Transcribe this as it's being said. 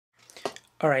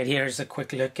Alright, here's a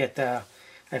quick look at the,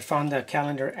 I found the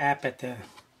calendar app at the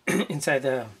inside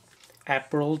the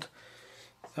app world.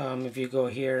 If you go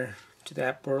here to the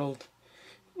app world,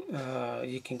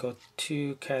 you can go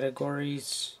to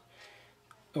categories,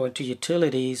 go into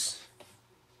utilities,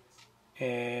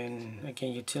 and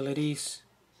again utilities,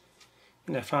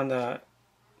 and I found the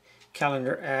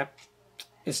calendar app.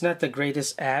 It's not the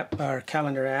greatest app or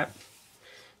calendar app.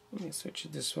 Let me switch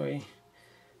it this way.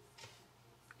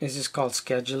 This is called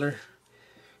Scheduler.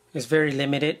 It's very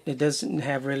limited. It doesn't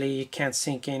have really, you can't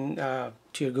sync in to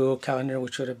your Google Calendar,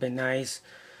 which would have been nice.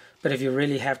 But if you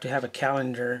really have to have a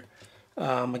calendar,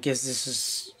 I guess this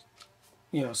is,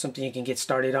 something you can get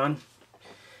started on,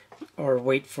 or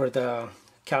wait for the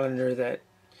calendar that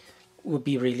will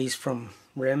be released from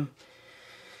RIM.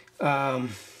 Let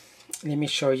me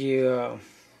show you.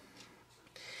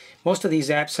 Most of these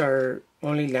apps are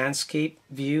only landscape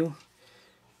view.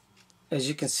 As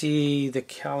you can see, the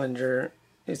calendar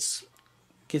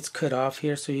gets cut off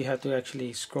here, so you have to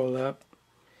actually scroll up.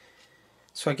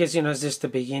 So I guess it's just the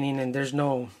beginning, and there's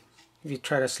no, if you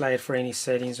try to slide for any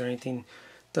settings or anything,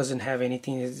 doesn't have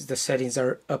anything. The settings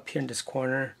are up here in this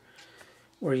corner,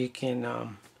 where you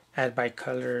can add by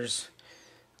colors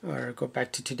or go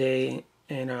back to today.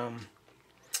 And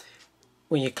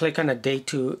when you click on a date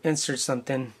to insert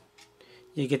something,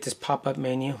 you get this pop-up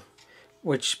menu,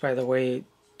 which, by the way,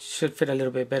 should fit a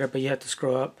little bit better, but you have to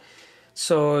scroll up.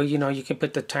 So you can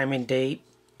put the time and date.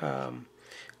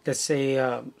 Let's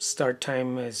say start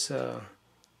time is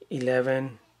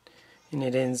 11 and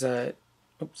it ends at,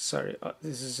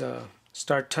 this is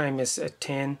start time is at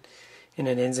 10 and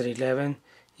it ends at 11.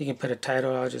 You can put a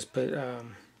title. I'll just put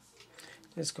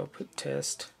let's go put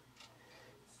test.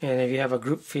 And if you have a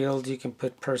group field, you can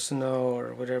put personal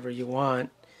or whatever you want.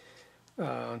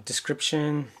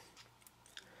 Description,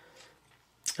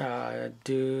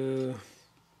 do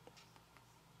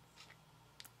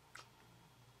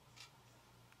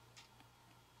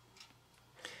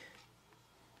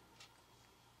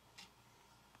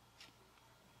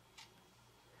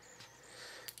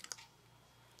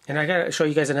and I gotta show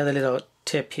you guys another little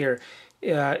tip here.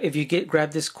 If you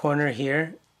grab this corner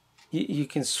here, you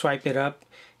can swipe it up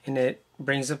and it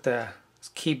brings up the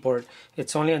keyboard.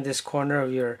 It's only on this corner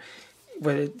of your,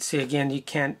 see again, you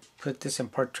can't put this in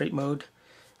portrait mode.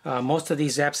 Most of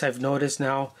these apps I've noticed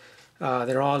now,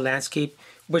 they're all landscape,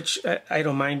 which I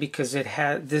don't mind, because it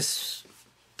had this,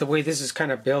 the way this is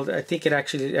kind of built, I think it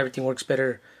actually, everything works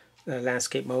better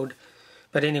landscape mode.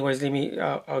 But anyways,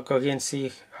 I'll go again and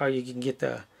see how you can get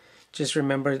the, just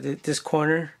remember that this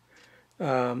corner,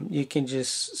 you can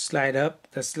just slide up.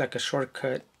 That's like a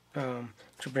shortcut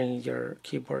to bring your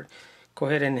keyboard. Go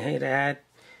ahead and hit add,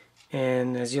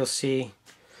 and as you'll see,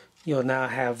 you'll now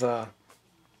have a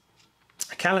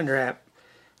calendar app.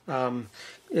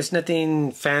 It's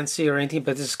nothing fancy or anything,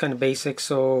 but this is kind of basic,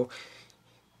 so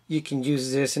you can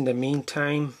use this in the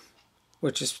meantime,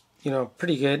 which is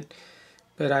pretty good.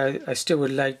 But I still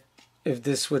would like if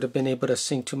this would have been able to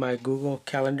sync to my Google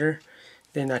Calendar,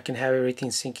 then I can have everything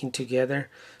syncing together.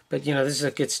 But this is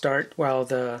a good start while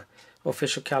the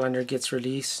official calendar gets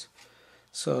released.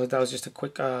 So that was just a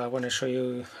quick, I want to show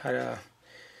you how to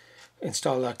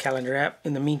install a calendar app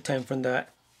in the meantime from the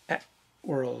app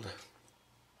world.